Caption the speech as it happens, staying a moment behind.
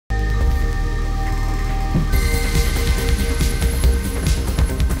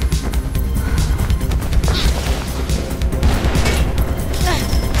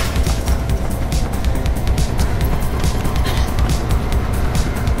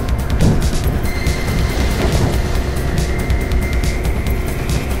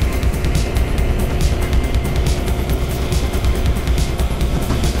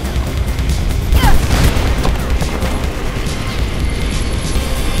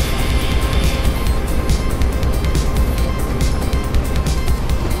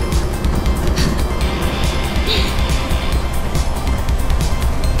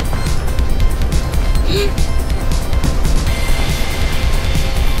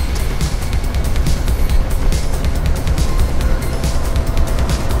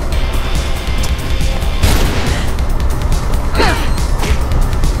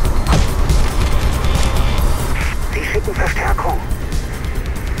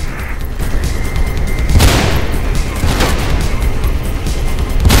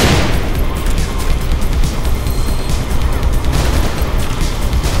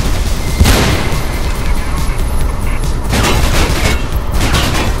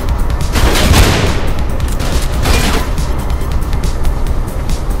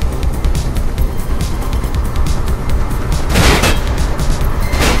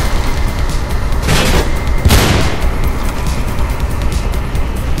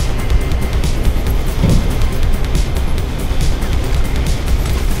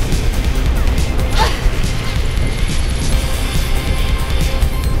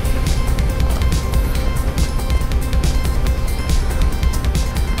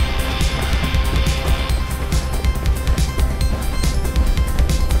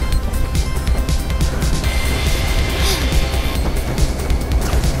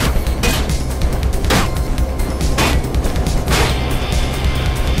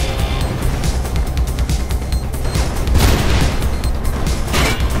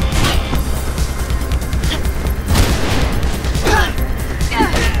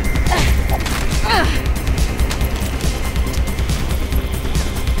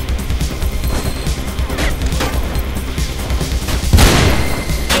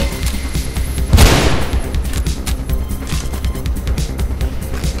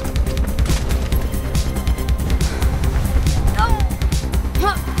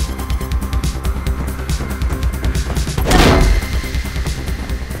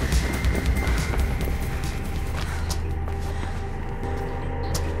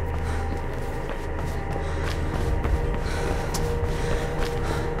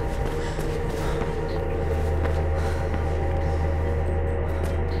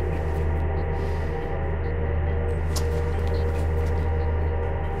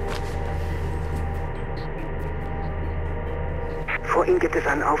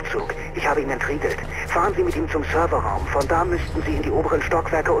Aufzug. Ich habe ihn entriegelt. Fahren Sie mit ihm zum Serverraum. Von da müssten Sie in die oberen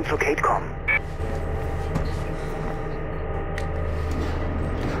Stockwerke und zu Kate kommen.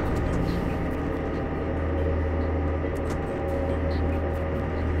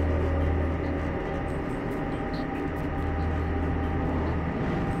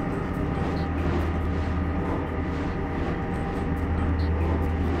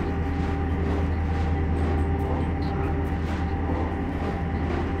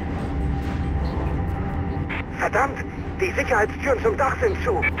 Verdammt! Die Sicherheitstüren zum Dach sind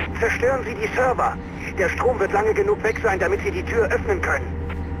zu. Zerstören Sie die Server. Der Strom wird lange genug weg sein, damit Sie die Tür öffnen können.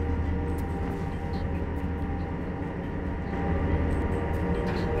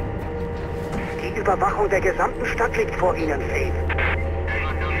 Die Überwachung der gesamten Stadt liegt vor Ihnen, Faith.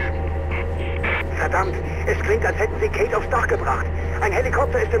 Verdammt! Es klingt, als hätten Sie Kate aufs Dach gebracht. Ein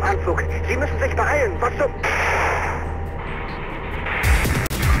Helikopter ist im Anflug. Sie müssen sich beeilen. Was zum...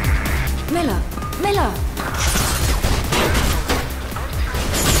 Miller! Miller!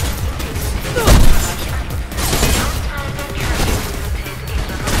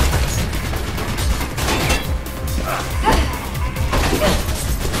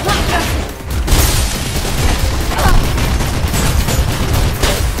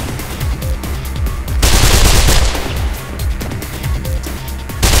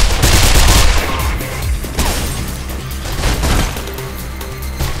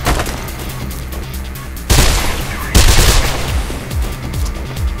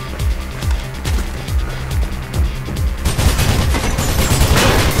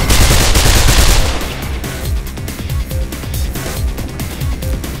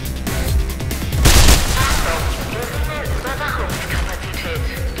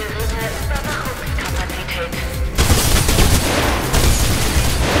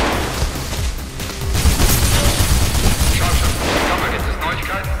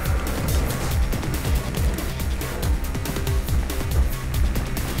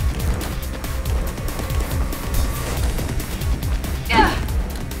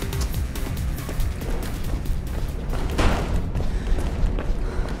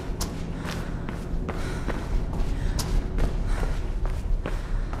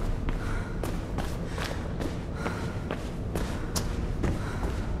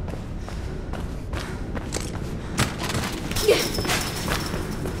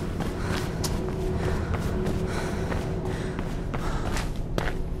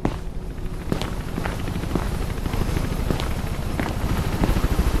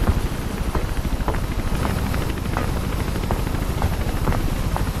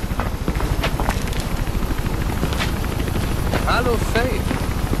 Hallo, Faith.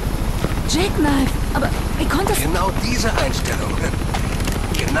 Jackknife! Aber wie konntest du... Genau diese Einstellung.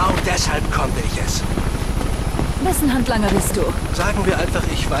 Genau deshalb konnte ich es. Wessen Handlanger bist du? Sagen wir einfach,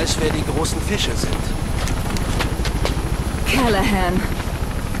 ich weiß, wer die großen Fische sind. Callahan.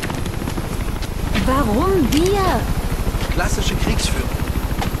 Warum wir? Klassische Kriegsführung.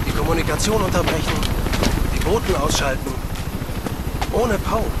 Die Kommunikation unterbrechen, die Boten ausschalten. Ohne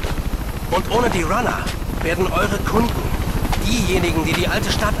Poe und ohne die Runner werden eure Kunden, diejenigen, die die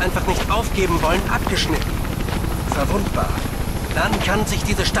alte Stadt einfach nicht aufgeben wollen, abgeschnitten. Verwundbar. Dann kann sich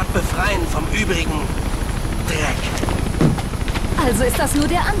diese Stadt befreien vom übrigen Dreck. Also ist das nur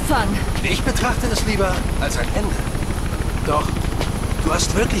der Anfang. Ich betrachte es lieber als ein Ende. Doch, du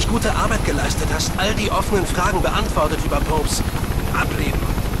hast wirklich gute Arbeit geleistet, hast all die offenen Fragen beantwortet über Popes Ableben.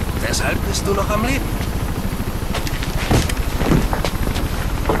 Deshalb bist du noch am Leben.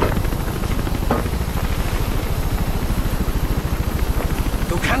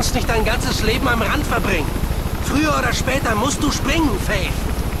 Du kannst nicht dein ganzes Leben am Rand verbringen. Früher oder später musst du springen, Faith.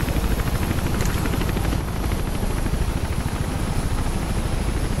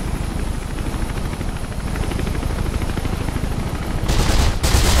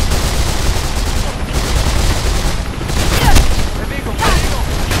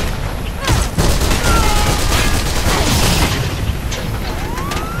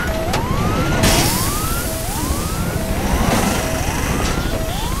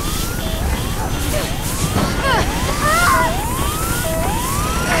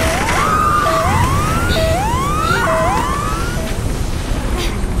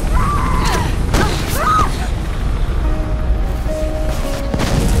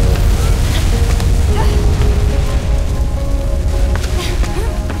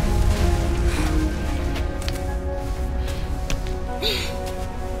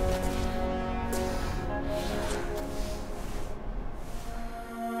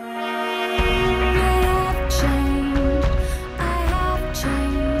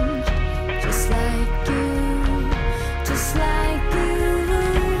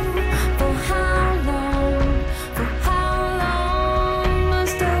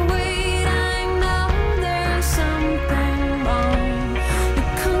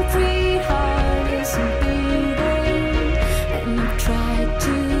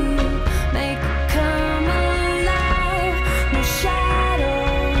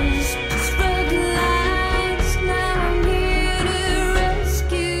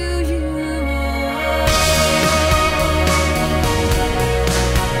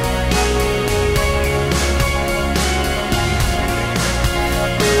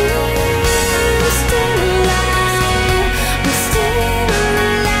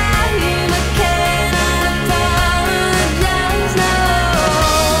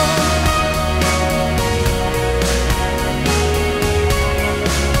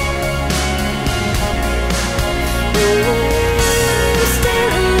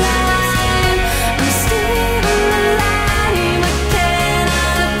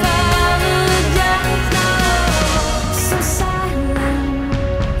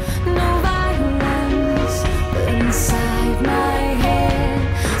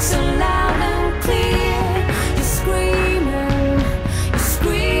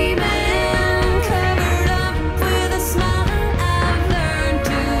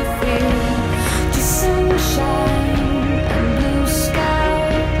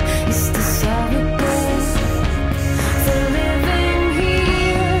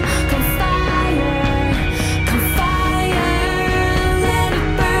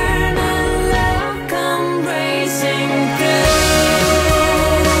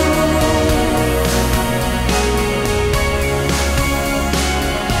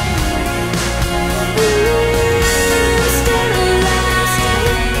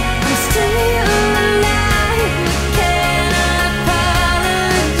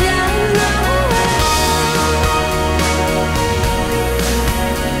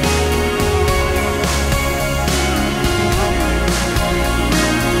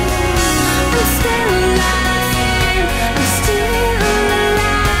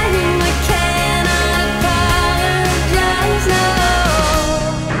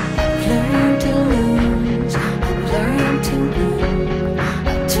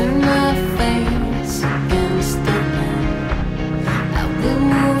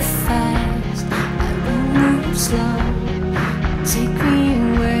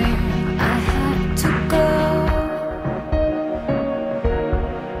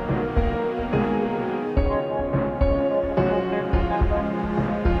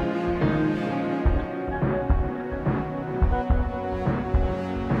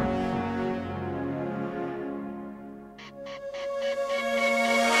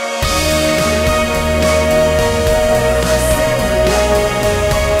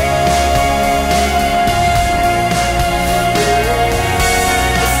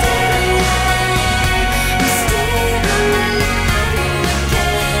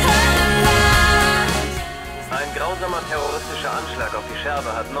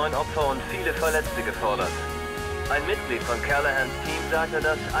 Unterstütze gefordert. Ein Mitglied von Callahans Team sagte,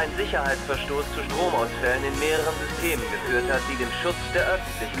 dass ein Sicherheitsverstoß zu Stromausfällen in mehreren Systemen geführt hat, die dem Schutz der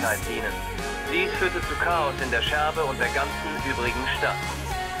Öffentlichkeit dienen. Dies führte zu Chaos in der Scherbe und der ganzen übrigen Stadt.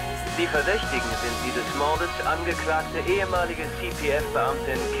 Die Verdächtigen sind die des Mordes angeklagte ehemalige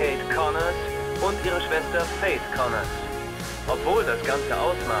CPF-Beamtin Kate Connors und ihre Schwester Faith Connors. Obwohl das ganze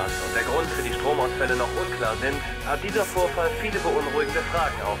Ausmaß und der Grund für die Stromausfälle noch unklar sind, hat dieser Vorfall viele beunruhigende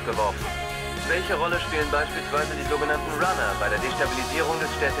Fragen aufgeworfen. Welche Rolle spielen beispielsweise die sogenannten Runner bei der Destabilisierung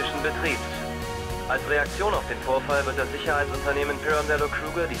des städtischen Betriebs? Als Reaktion auf den Vorfall wird das Sicherheitsunternehmen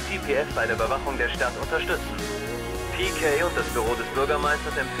Pirandello-Kruger die CPF bei der Überwachung der Stadt unterstützen. PK und das Büro des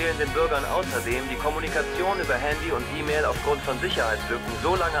Bürgermeisters empfehlen den Bürgern außerdem, die Kommunikation über Handy und E-Mail aufgrund von Sicherheitslücken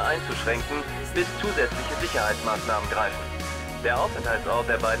so lange einzuschränken, bis zusätzliche Sicherheitsmaßnahmen greifen. Der Aufenthaltsort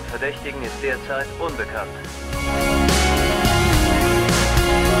der beiden Verdächtigen ist derzeit unbekannt.